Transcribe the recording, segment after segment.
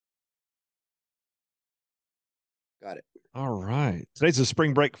Got it. All right. Today's a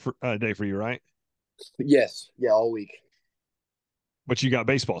spring break day for you, right? Yes. Yeah, all week. But you got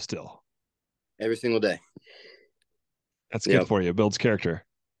baseball still. Every single day. That's good Yep. for you. It builds character.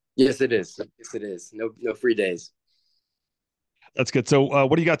 Yes, it is. Yes, it is. No free days. That's good. So,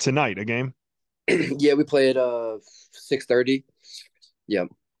 what do you got tonight? A game? Yeah, we play at 6:30. Yep.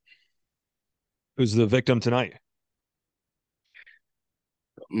 Who's the victim tonight?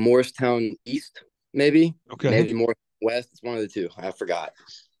 Morristown East, maybe. Okay. Maybe more West. It's one of the two. I forgot.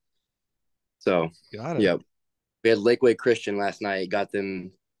 So, Got it. yep. We had Lakeway Christian last night. Got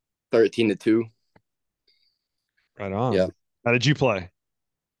them 13-2. Right Yeah. on. How did you play?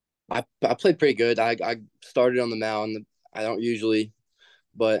 I played pretty good. I started on the mound. I don't usually,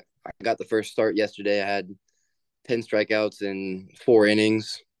 but I got the first start yesterday. I had 10 strikeouts in 4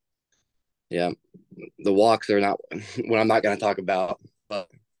 innings. Yeah. The walks are not what I'm not going to talk about, but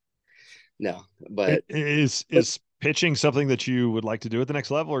no, but Is pitching something that you would like to do at the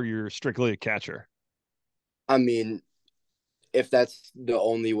next level, or you're strictly a catcher? I mean, if that's the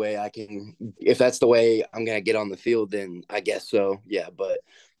only way if that's the way I'm going to get on the field, then I guess so. Yeah. But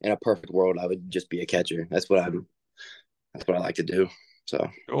in a perfect world, I would just be a catcher. That's what I like to do. So,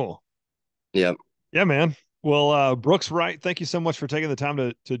 Cool. yeah. Yeah, man. Well, Brooks Wright, thank you so much for taking the time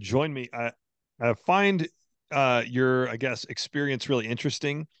to join me. I find your, I guess, experience really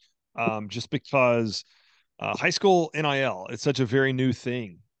interesting, just because high school NIL, it's such a very new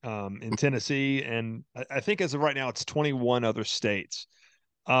thing in Tennessee, and I think as of right now, it's 21 other states.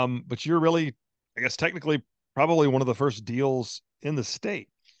 But you're really, I guess, technically probably one of the first deals in the state.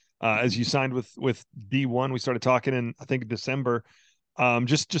 As you signed with D1, we started talking in I think December.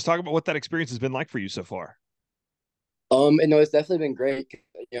 Just talk about what that experience has been like for you so far. And no, it's definitely been great.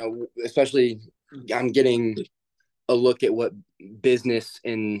 Especially I'm getting a look at what business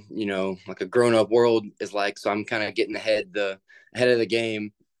in like a grown up world is like. So I'm kind of getting ahead of the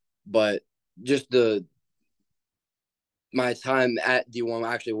game. But just the my time at D1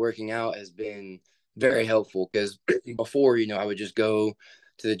 actually working out has been very helpful because before I would just go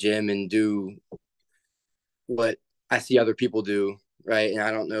to the gym and do what I see other people do, right? And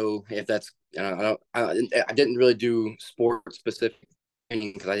I don't know if that's I didn't really do sport specific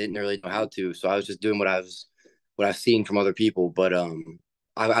training because I didn't really know how to. So I was just doing what I've seen from other people. But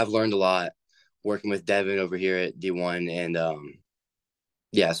I've learned a lot working with Devin over here at D1, and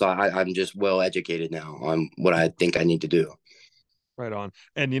yeah, so I'm just well educated now on what I think I need to do. Right on.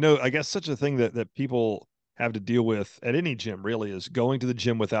 And I guess such a thing that people have to deal with at any gym really is going to the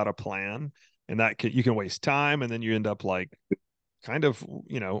gym without a plan, and you can waste time, and then you end up like kind of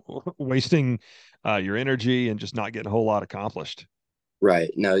wasting your energy and just not getting a whole lot accomplished.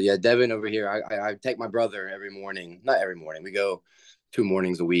 Right. No, yeah, Devin over here. I take my brother every morning. Not every morning. We go 2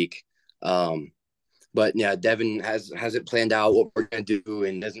 mornings a week. Um, but yeah, Devin has it planned out what we're gonna do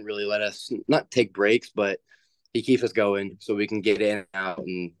and doesn't really let us not take breaks, but he keeps us going so we can get in and out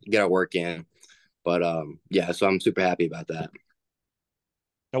and get our work in. But yeah, so I'm super happy about that.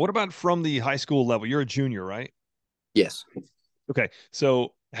 Now, what about from the high school level? You're a junior, right? Yes. Okay.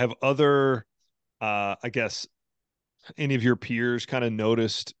 So have other, I guess, any of your peers kind of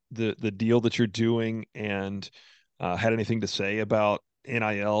noticed the deal that you're doing and had anything to say about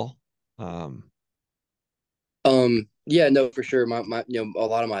NIL? Um, Yeah, no, for sure. My a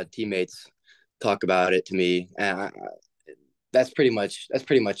lot of my teammates talk about it to me, and that's pretty much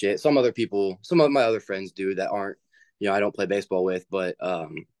it. Some of my other friends do that aren't I don't play baseball with, but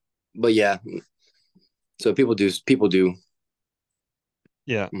yeah. So people do.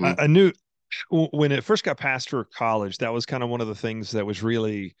 yeah, Mhm. I knew when it first got passed for college, that was kind of one of the things that was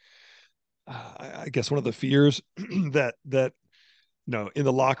really, I guess, one of the fears that in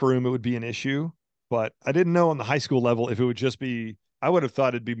the locker room it would be an issue, but I didn't know on the high school level if it would just be. I would have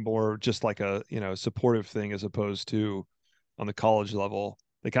thought it'd be more just like a supportive thing as opposed to on the college level.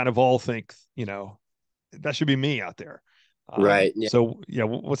 They kind of all think that should be me out there. Right. Yeah. So yeah,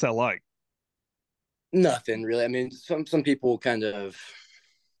 what's that like? Nothing really. I mean, some people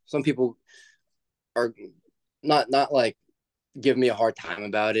are not like give me a hard time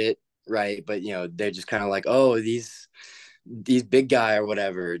about it, right? But they're just kind of like, oh, these big guy or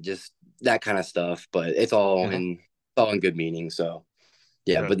whatever, just that kind of stuff. But Yeah, it's all in good meaning. So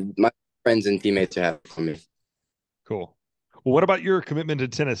yeah, but good, my friends and teammates are happy for me. cool. Well, what about your commitment to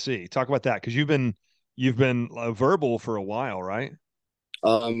Tennessee? Talk about that because you've been verbal for a while, right?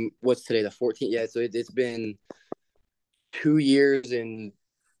 What's today, the 14th? Yeah, so it's been 2 years and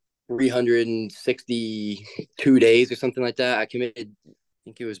 362 days or something like that. I committed, I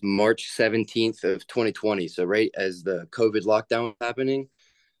think it was March 17th of 2020. So right as the COVID lockdown was happening.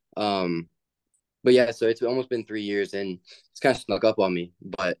 Um, but yeah, so it's almost been 3 years, and it's kind of snuck up on me.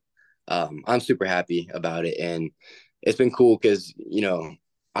 But I'm super happy about it, and it's been cool because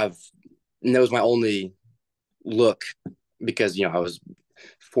I've and that was my only look because I was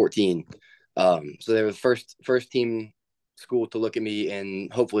 14. So they were the first team school to look at me,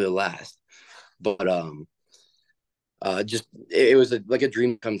 and hopefully the last. But just it was like a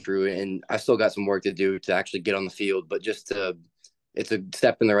dream come true, and I still got some work to do to actually get on the field. But it's a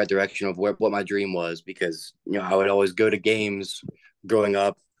step in the right direction of what my dream was, because I would always go to games growing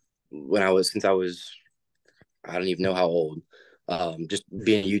up since I was, I don't even know how old. Just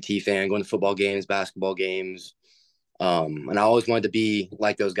being a UT fan, going to football games, basketball games, and I always wanted to be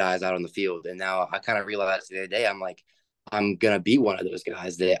like those guys out on the field. And now I kind of realized the other day, I'm like, I'm gonna be one of those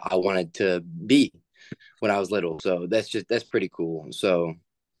guys that I wanted to be when I was little. So that's pretty cool. So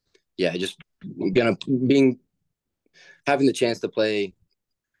yeah, just gonna being having the chance to play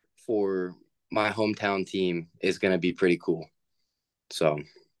for my hometown team is gonna be pretty cool. So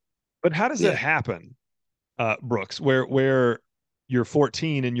But how does that yeah. happen, Brooks, where you're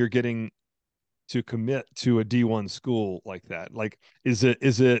 14 and you're getting to commit to a D1 school like that? Like, is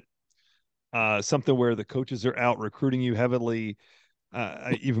it something where the coaches are out recruiting you heavily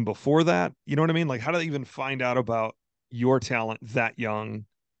even before that? You know what I mean? Like, how do they even find out about your talent that young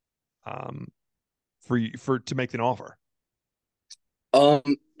um, for you for to make an offer?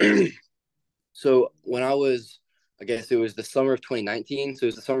 Um. So when I guess it was the summer of 2019. So it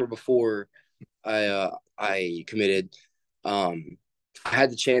was the summer before I committed. Um, I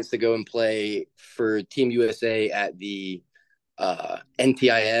had the chance to go and play for Team USA at the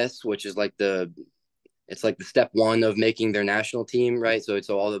NTIS, which is like it's like the step one of making their national team, right? So it's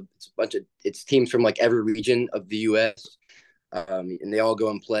a bunch of it's teams from like every region of the U.S. And they all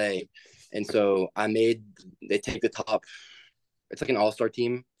go and play. And so they take the top. It's like an all-star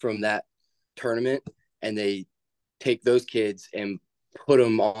team from that tournament, and they take those kids and put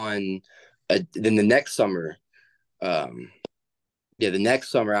them on. Then the next summer, um, yeah, the next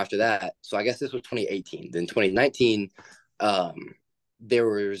summer after that. So I guess this was 2018. Then 2019, um, there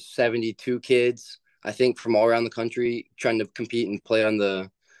were 72 kids, I think, from all around the country trying to compete and play on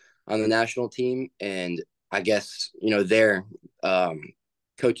the national team. And I guess there, um,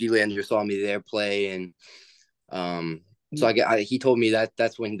 Coach Elander saw me there play, and so he told me that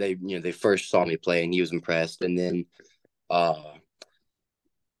that's when they first saw me play, and he was impressed. And then uh,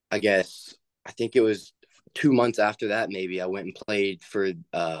 I guess I think it was 2 months after that, maybe I went and played for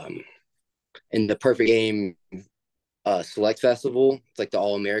in the Perfect Game Select Festival. It's like the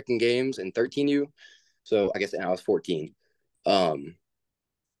All American Games in 13U. So I guess and I was 14. Um,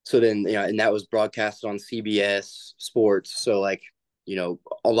 so then and that was broadcasted on CBS Sports. So like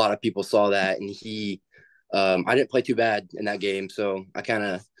a lot of people saw that, and I didn't play too bad in that game, so I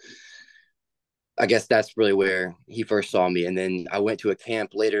guess that's really where he first saw me. And then I went to a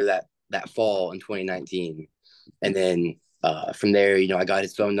camp later that fall in 2019, and then from there, I got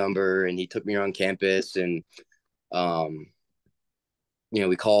his phone number, and he took me around campus, and um,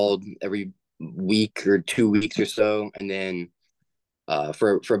 we called every week or 2 weeks or so, and then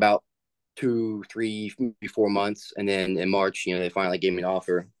for about 2, 3, maybe 4 months, and then in March, they finally gave me an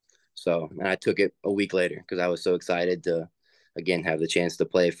offer. So, and I took it a week later because I was so excited to again have the chance to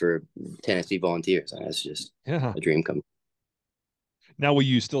play for Tennessee Volunteers, and that's just Yeah. a dream come. Now, will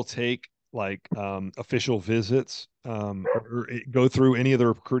you still take like official visits or go through any of the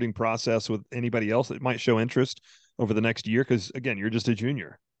recruiting process with anybody else that might show interest over the next year? Because again, you're just a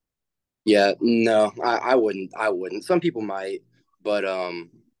junior. Yeah, no, I wouldn't. I wouldn't. Some people might, but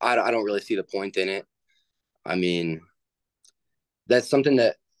I don't really see the point in it. I mean, that's something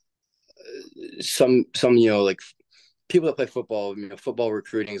that some like people that play football, football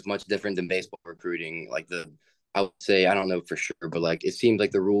recruiting is much different than baseball recruiting. Like I would say, I don't know for sure, but like it seems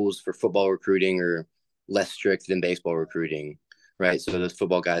like the rules for football recruiting are less strict than baseball recruiting, right? So those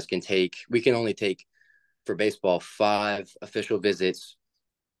football guys we can only take for baseball 5 official visits,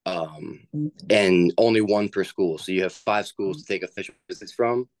 and only one per school. So you have 5 schools to take official visits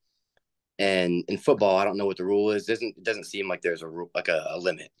from. And in football, I don't know what the rule is. It doesn't seem like there's a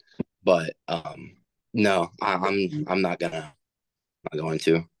limit, but no, I'm not going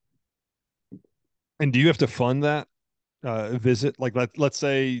to. And do you have to fund that visit? Like let's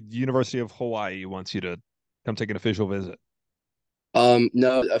say the University of Hawaii wants you to come take an official visit.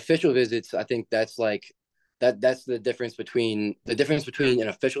 No, official visits. I think that's like that's the difference between an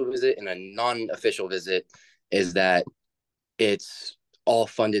official visit and a non-official visit is that it's all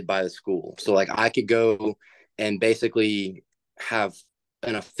funded by the school. So like I could go and basically have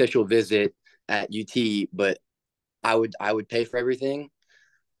an official visit at UT, but I would pay for everything,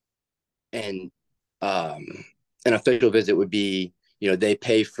 and Um, an official visit would be, they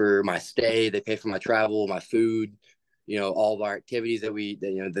pay for my stay, they pay for my travel, my food, all of our activities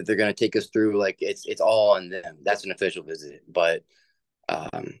that they're going to take us through. Like it's all on them. That's an official visit. But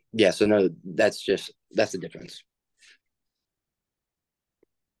yeah, so no, that's the difference.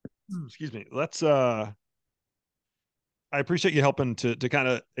 Excuse me. I appreciate you helping to kind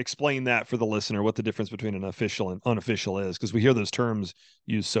of explain that for the listener, what the difference between an official and unofficial is, because we hear those terms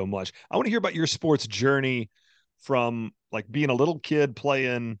used so much. I want to hear about your sports journey from like being a little kid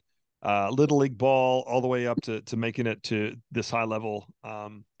playing little league ball all the way up to making it to this high level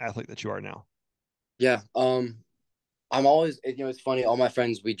athlete that you are now. Yeah. I'm always, it's funny. All my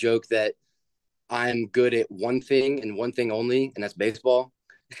friends, we joke that I'm good at one thing and one thing only, and that's baseball.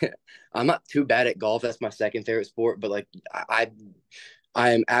 I'm not too bad at golf. That's my second favorite sport, but like I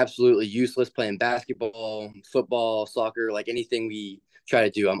am absolutely useless playing basketball, football, soccer, like anything we try to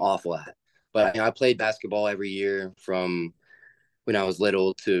do, I'm awful at. But I played basketball every year from when I was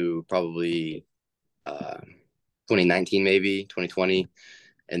little to probably 2019, maybe 2020.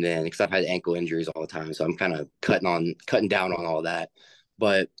 And then because I've had ankle injuries all the time, so I'm kind of cutting down on all that.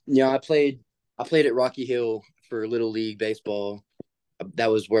 But I played at Rocky Hill for Little League baseball.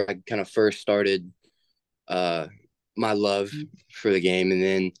 That was where I kind of first started uh, my love for the game, and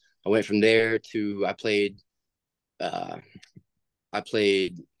then I went from there to uh, I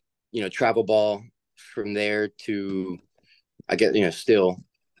played travel ball from there to I get still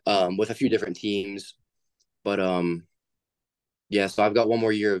with a few different teams, but yeah, so I've got one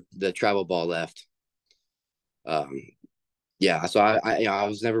more year of the travel ball left. Um, yeah, so I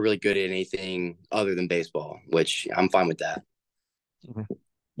was never really good at anything other than baseball, which I'm fine with that. Mhm.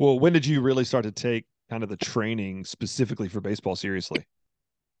 Well, when did you really start to take kind of the training specifically for baseball seriously?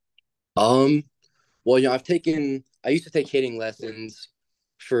 Um, well, I used to take hitting lessons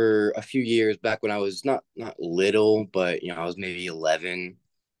for a few years back when I was not little, but I was maybe 11.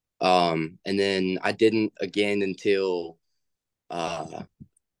 And then I didn't again until uh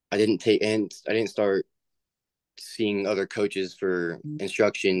I didn't start seeing other coaches for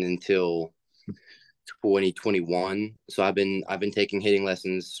instruction until 2021. So I've been taking hitting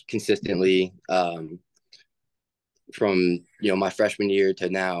lessons consistently from my freshman year to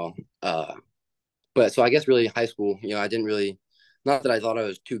now. But so I guess really high school, I didn't really, not that I thought I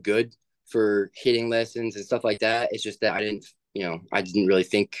was too good for hitting lessons and stuff like that. It's just that I didn't really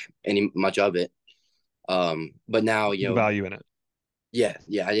think any much of it. But now, The value in it. yeah,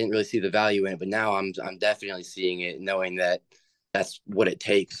 I didn't really see the value in it, but now I'm definitely seeing it, knowing that that's what it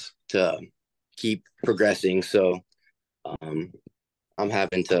takes to keep progressing. So um, I'm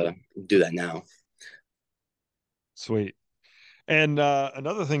having to do that now. Sweet. And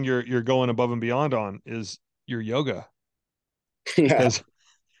another thing you're going above and beyond on is your yoga, Yeah, because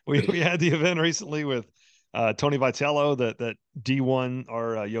we had the event recently with Tony Vitello that D1,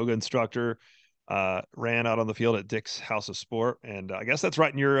 our yoga instructor, ran out on the field at Dick's House of Sport, and I guess that's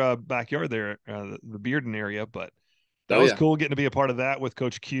right in your backyard there, the Bearden area. But that oh was yeah. cool getting to be a part of that with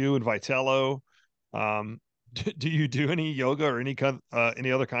Coach Q and Vitello. Do you do any yoga or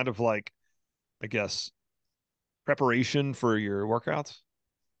any other kind of like, I guess, preparation for your workouts?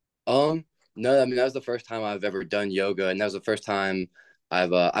 No, I mean that was the first time I've ever done yoga, and that was the first time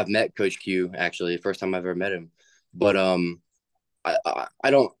I've met Coach Q, actually, first time I've ever met him. But I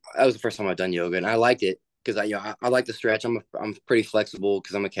don't. That was the first time I've done yoga, and I liked it because I like to stretch. I'm pretty flexible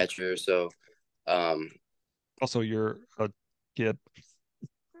because I'm a catcher. So um Also, you're a kid.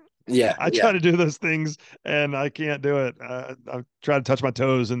 yeah, I try yeah. to do those things and I can't do it. I try to touch my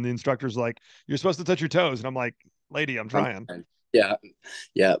toes, and the instructor's like, "You're supposed to touch your toes," and I'm like, "Lady, I'm I'm trying." yeah,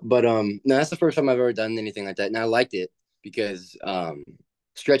 yeah. But no, that's the first time I've ever done anything like that, and I liked it because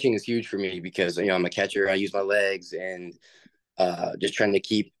stretching is huge for me because I'm a catcher. I use my legs and just trying to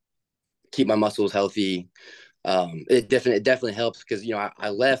keep my muscles healthy. It definitely helps because I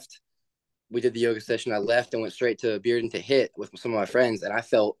left. We did the yoga session. I left and went straight to Bearden to hit with some of my friends, and I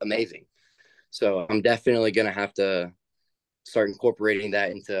felt amazing. So I'm definitely gonna have to start incorporating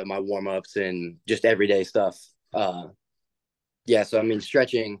that into my warm ups and just everyday stuff. Yeah, so I mean,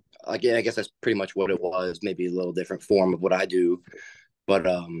 stretching. Again, I guess that's pretty much what it was. Maybe a little different form of what I do, but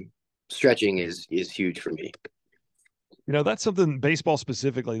stretching is huge for me. That's something baseball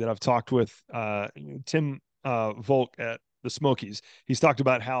specifically that I've talked with Tim Volk at the Smokies. He's talked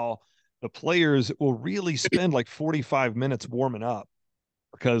about how the players will really spend like 45 minutes warming up,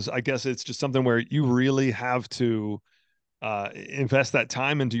 because I guess it's just something where you really have to invest that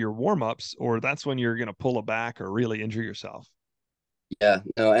time into your warm-ups, or that's when you're going to pull it back or really injure yourself. Yeah,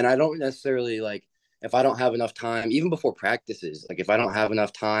 no, and I don't necessarily like if I don't have enough time, even before practices. Like if I don't have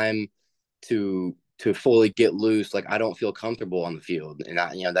enough time to fully get loose, like I don't feel comfortable on the field, and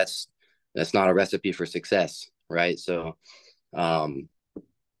that's not a recipe for success, right? So,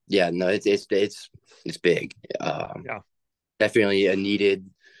 yeah, no, it's big. Yeah. Definitely a needed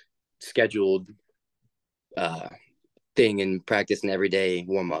scheduled thing in practice and everyday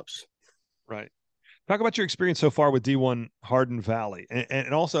warm ups. Right. Talk about your experience so far with D1 Hardin Valley,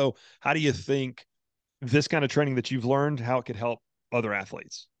 and also how do you think this kind of training that you've learned, how it could help other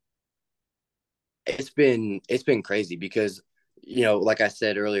athletes? It's been crazy because like I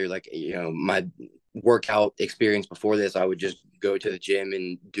said earlier, like my workout experience before this, I would just go to the gym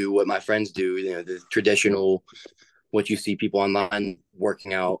and do what my friends do, the traditional, what you see people online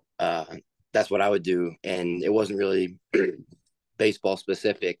working out. That's what I would do, and it wasn't really baseball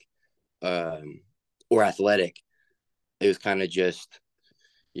specific, or athletic. It was kind of just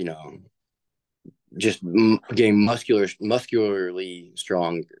you know just getting muscularly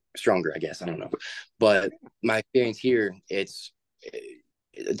stronger, I guess. I don't know, but my experience here, it's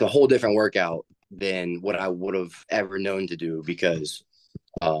a whole different workout than what I would have ever known to do, because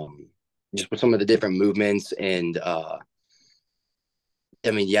um just with some of the different movements, and I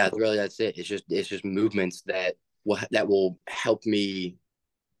mean, yeah, really, that's it. It's just movements that will help me,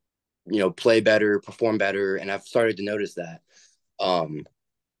 play better, perform better, and I've started to notice that. Um,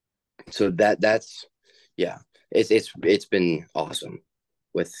 so that's yeah, it's been awesome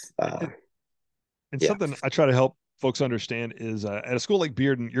with And yeah. something I try to help folks understand is at a school like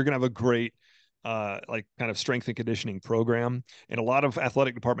Bearden, you're going to have a great like kind of strength and conditioning program, and a lot of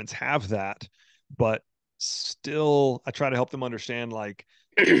athletic departments have that, but still, I try to help them understand like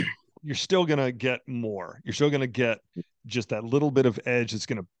you're still going to get more. You're still going to get just that little bit of edge that's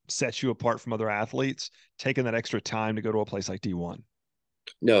going to set you apart from other athletes, taking that extra time to go to a place like D1.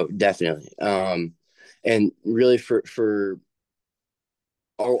 No, definitely. And really, for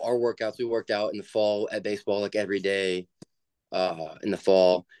our workouts, we worked out in the fall at baseball like every day in the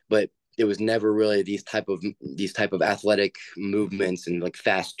fall, but it was never really these type of athletic movements and like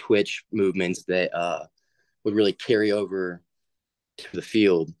fast twitch movements that would really carry over to the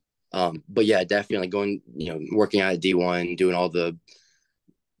field. But yeah, definitely going, working out at D1, doing all the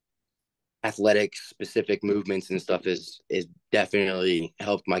athletic specific movements and stuff is definitely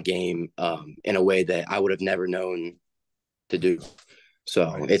helped my game in a way that I would have never known to do. So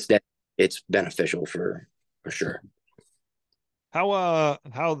Right. it's beneficial for sure. How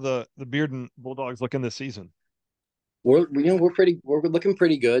the Bearden Bulldogs looking this season? We're looking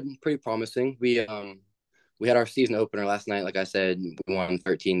pretty good, pretty promising. We had our season opener last night. Like I said, we won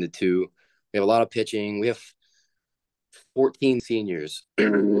 13-2. We have a lot of pitching. We have 14 seniors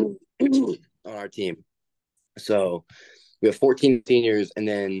on our team. So we have 14 seniors, and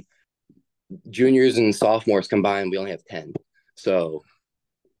then juniors and sophomores combined, we only have 10. So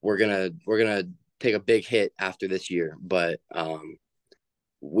we're gonna take a big hit after this year, but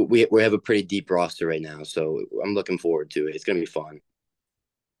we have a pretty deep roster right now. So I'm looking forward to it. It's gonna be fun.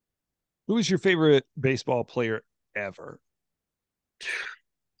 Who is your favorite baseball player ever?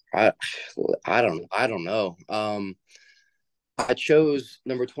 I I don't know. I chose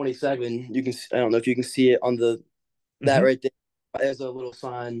number 27. I don't know if you can see it on that Mm-hmm. right there. There's a little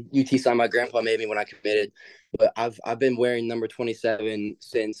sign, UT sign my grandpa made me when I committed. But I've been wearing number 27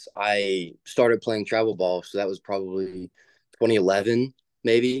 since I started playing travel ball. So that was probably 2011,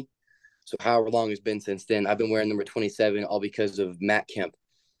 maybe. So however long it's been since then, I've been wearing number 27, all because of Matt Kemp.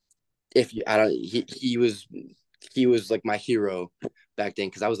 If you, I don't, he was like my hero back then,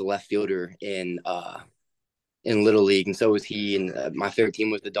 because I was a left fielder in Little League, and so was he. And my favorite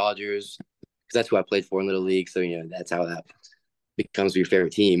team was the Dodgers, because that's who I played for in Little League. So that's how that becomes your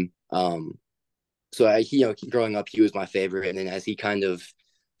favorite team. So growing up, he was my favorite, and then as he kind of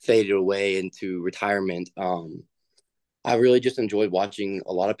faded away into retirement, I really just enjoyed watching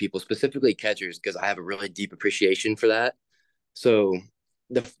a lot of people, specifically catchers, because I have a really deep appreciation for that. So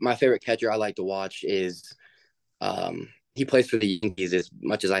my favorite catcher I like to watch is he plays for the Yankees. As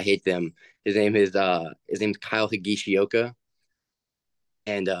much as I hate them, his name's Kyle Higashioka,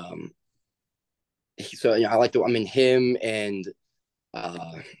 and so I like I mean, him and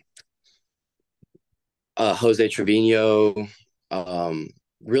uh, Jose Trevino,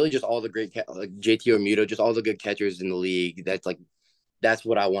 really just all the great like JT Omuto, just all the good catchers in the league. That's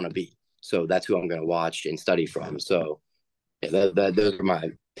what I want to be. So that's who I'm going to watch and study from. So yeah, those are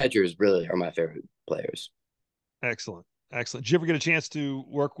my catchers. Really are my favorite players. Excellent. Excellent. Did you ever get a chance to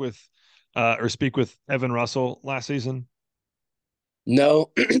work with or speak with Evan Russell last season?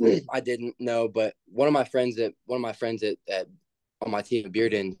 No, I didn't know, but one of my friends at on my team,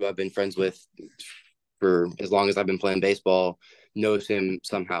 Bearden, who I've been friends with for as long as I've been playing baseball, knows him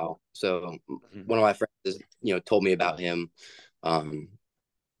somehow. So one of my friends is, told me about him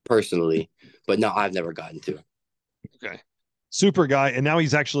personally, but no, I've never gotten to. Okay. Super guy. And now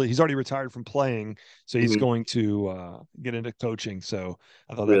he's already retired from playing. So he's Mm-hmm. going to get into coaching. So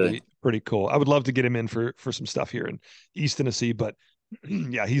I thought that'd Really? be pretty cool. I would love to get him in for some stuff here in East Tennessee, but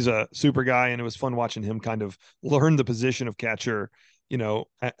yeah, he's a super guy. And it was fun watching him kind of learn the position of catcher,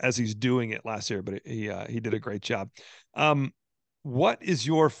 as he's doing it last year, but he did a great job. What is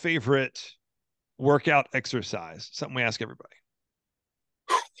your favorite workout exercise? Something we ask everybody.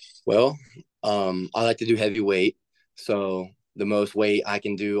 Well, I like to do heavy weight. So the most weight I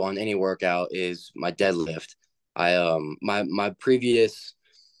can do on any workout is my deadlift. My previous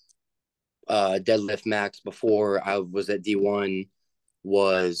deadlift max before I was at D1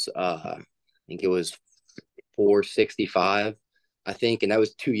 was I think it was 465, I think, and that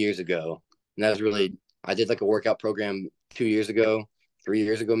was 2 years ago. And that was really, I did like a workout program 2 years ago, 3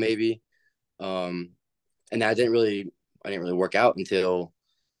 years ago maybe. And I didn't really work out until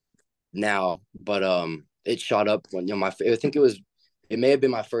now, but it shot up when I think it may have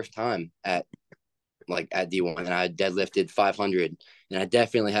been my first time at D1, and I deadlifted 500, and I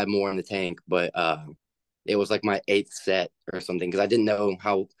definitely had more in the tank, but it was like my eighth set or something because I didn't know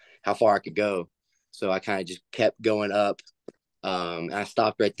how far I could go, so I kind of just kept going up, and I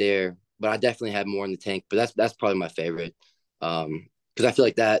stopped right there. But I definitely had more in the tank. But that's probably my favorite, because I feel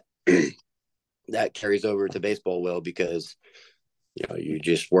like that that carries over to baseball well because you're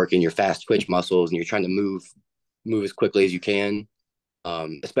just working your fast twitch muscles and you're trying to move as quickly as you can,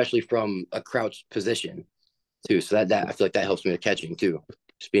 especially from a crouched position too. So that I feel like that helps me with catching too,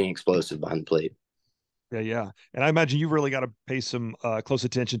 just being explosive behind the plate. Yeah. And I imagine you really got to pay some close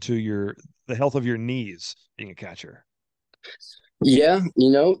attention to the health of your knees being a catcher. Yeah,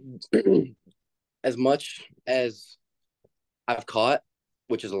 as much as I've caught,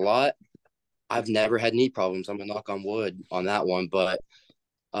 which is a lot, I've never had knee problems. I'm gonna knock on wood on that one, but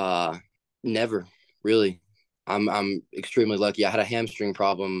never really. I'm extremely lucky. I had a hamstring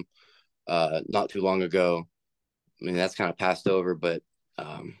problem not too long ago. I mean, that's kind of passed over, but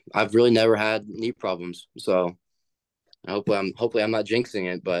I've really never had knee problems. So hopefully I'm not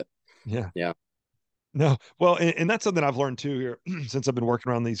jinxing it, but Yeah. yeah. No. Well, and that's something I've learned too here since I've been working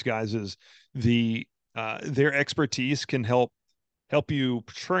around these guys is their expertise can help you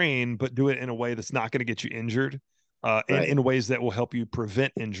train, but do it in a way that's not going to get you injured, and Right. in ways that will help you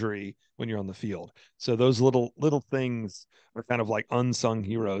prevent injury when you're on the field. So those little things are kind of like unsung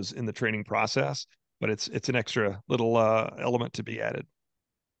heroes in the training process, but it's an extra little element to be added.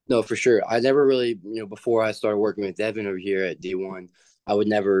 No, for sure. I never really, before I started working with Devin over here at D1, I would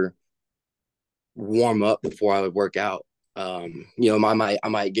never warm up before I would work out. I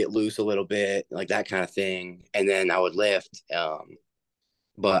might get loose a little bit, like that kind of thing, and then I would lift.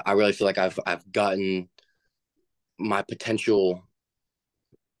 But I really feel like I've gotten my potential.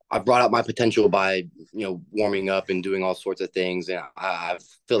 I've brought out my potential by warming up and doing all sorts of things, and I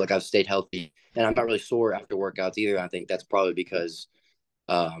feel like I've stayed healthy, and I'm not really sore after workouts either. I think that's probably because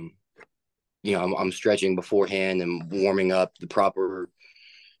um, I'm stretching beforehand and warming up the proper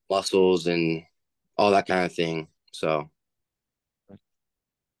muscles and all that kind of thing. So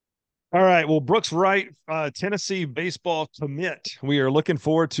All right. Well, Brooks Wright, Tennessee baseball commit. We are looking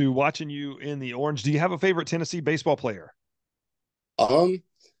forward to watching you in the orange. Do you have a favorite Tennessee baseball player? um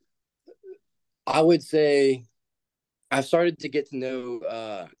I would say I've started to get to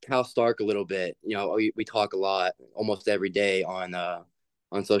know Cal Stark a little bit. We talk a lot almost every day on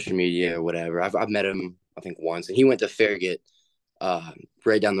social media or whatever. I've met him I think once, and he went to Farragut uh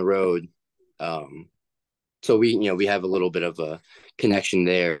right down the road. Um so we have a little bit of a connection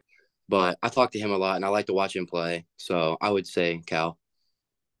there. But I talk to him a lot and I like to watch him play. So I would say Cal.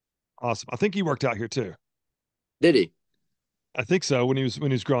 Awesome. I think he worked out here too. Did he? I think so when he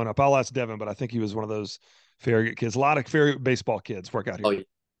was growing up. I'll ask Devin, but I think he was one of those Farragut kids. A lot of Farragut baseball kids work out Oh, here. yeah.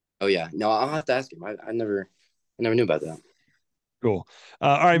 Oh yeah. No, I'll have to ask him. I never knew about that. Cool.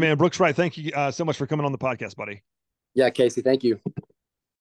 All right, man. Brooks Wright, thank you so much for coming on the podcast, buddy. Yeah, Casey, thank you.